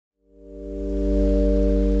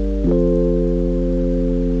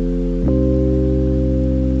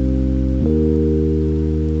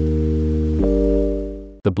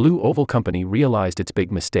blue oval company realized its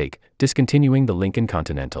big mistake, discontinuing the Lincoln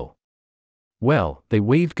Continental. Well, they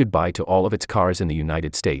waved goodbye to all of its cars in the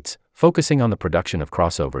United States, focusing on the production of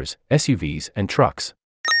crossovers, SUVs, and trucks.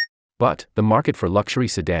 But the market for luxury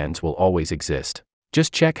sedans will always exist.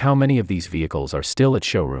 Just check how many of these vehicles are still at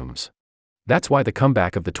showrooms. That's why the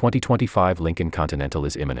comeback of the 2025 Lincoln Continental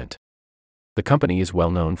is imminent. The company is well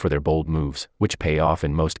known for their bold moves, which pay off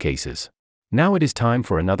in most cases. Now it is time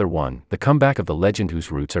for another one, the comeback of the legend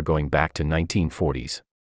whose roots are going back to 1940s.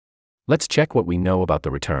 Let's check what we know about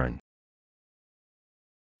the return.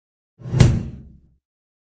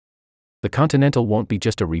 The Continental won't be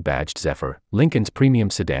just a rebadged Zephyr, Lincoln's premium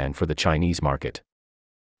sedan for the Chinese market.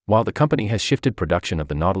 While the company has shifted production of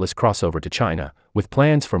the Nautilus crossover to China, with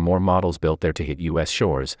plans for more models built there to hit US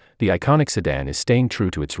shores, the iconic sedan is staying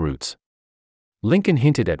true to its roots. Lincoln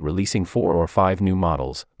hinted at releasing 4 or 5 new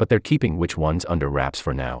models, but they're keeping which ones under wraps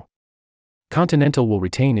for now. Continental will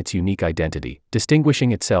retain its unique identity,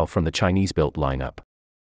 distinguishing itself from the Chinese-built lineup.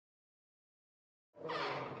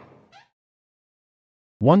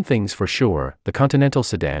 One thing's for sure, the Continental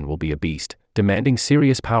sedan will be a beast, demanding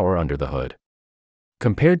serious power under the hood.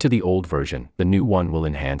 Compared to the old version, the new one will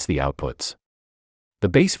enhance the outputs. The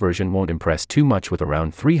base version won't impress too much with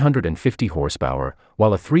around 350 horsepower,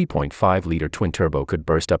 while a 3.5-liter twin-turbo could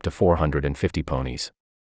burst up to 450 ponies.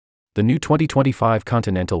 The new 2025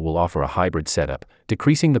 Continental will offer a hybrid setup,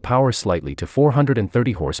 decreasing the power slightly to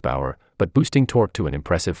 430 horsepower, but boosting torque to an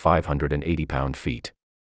impressive 580 pound-feet.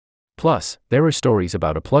 Plus, there are stories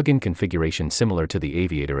about a plug-in configuration similar to the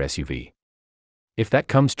Aviator SUV. If that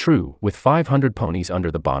comes true, with 500 ponies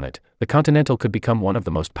under the bonnet, the Continental could become one of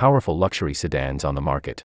the most powerful luxury sedans on the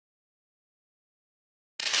market.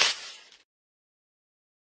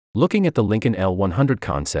 Looking at the Lincoln L100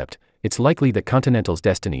 concept, it's likely that Continental's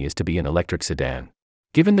destiny is to be an electric sedan.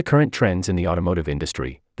 Given the current trends in the automotive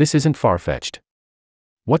industry, this isn't far-fetched.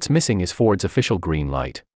 What's missing is Ford's official green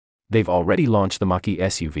light. They've already launched the Mach-E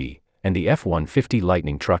SUV, and the F-150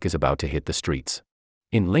 Lightning truck is about to hit the streets.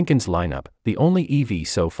 In Lincoln's lineup, the only EV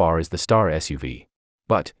so far is the Star SUV.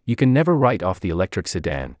 But you can never write off the electric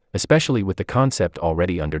sedan, especially with the concept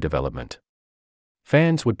already under development.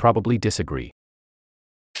 Fans would probably disagree.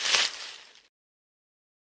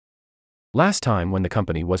 Last time when the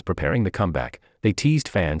company was preparing the comeback, they teased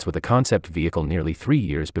fans with a concept vehicle nearly 3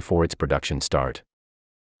 years before its production start.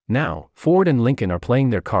 Now, Ford and Lincoln are playing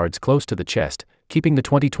their cards close to the chest, keeping the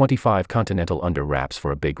 2025 Continental under wraps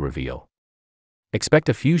for a big reveal. Expect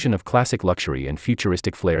a fusion of classic luxury and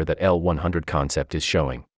futuristic flair that L100 concept is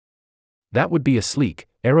showing. That would be a sleek,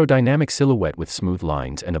 aerodynamic silhouette with smooth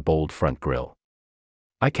lines and a bold front grille.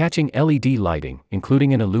 Eye-catching LED lighting,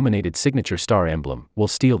 including an illuminated signature star emblem, will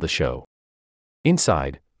steal the show.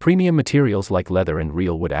 Inside, premium materials like leather and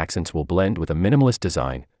real wood accents will blend with a minimalist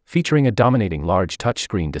design, featuring a dominating large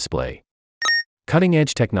touchscreen display.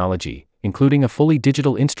 Cutting-edge technology, including a fully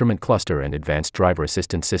digital instrument cluster and advanced driver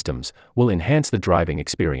assistance systems, will enhance the driving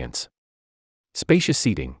experience. Spacious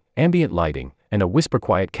seating, ambient lighting, and a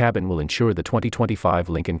whisper-quiet cabin will ensure the 2025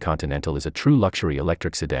 Lincoln Continental is a true luxury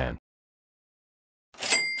electric sedan.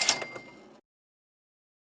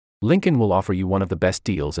 Lincoln will offer you one of the best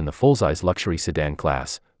deals in the full-size luxury sedan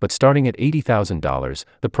class, but starting at $80,000,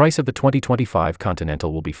 the price of the 2025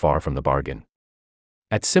 Continental will be far from the bargain.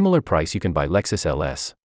 At similar price you can buy Lexus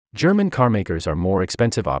LS. German carmakers are more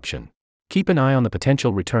expensive option. Keep an eye on the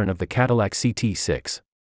potential return of the Cadillac CT6.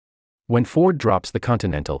 When Ford drops the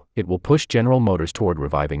Continental, it will push General Motors toward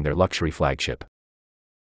reviving their luxury flagship.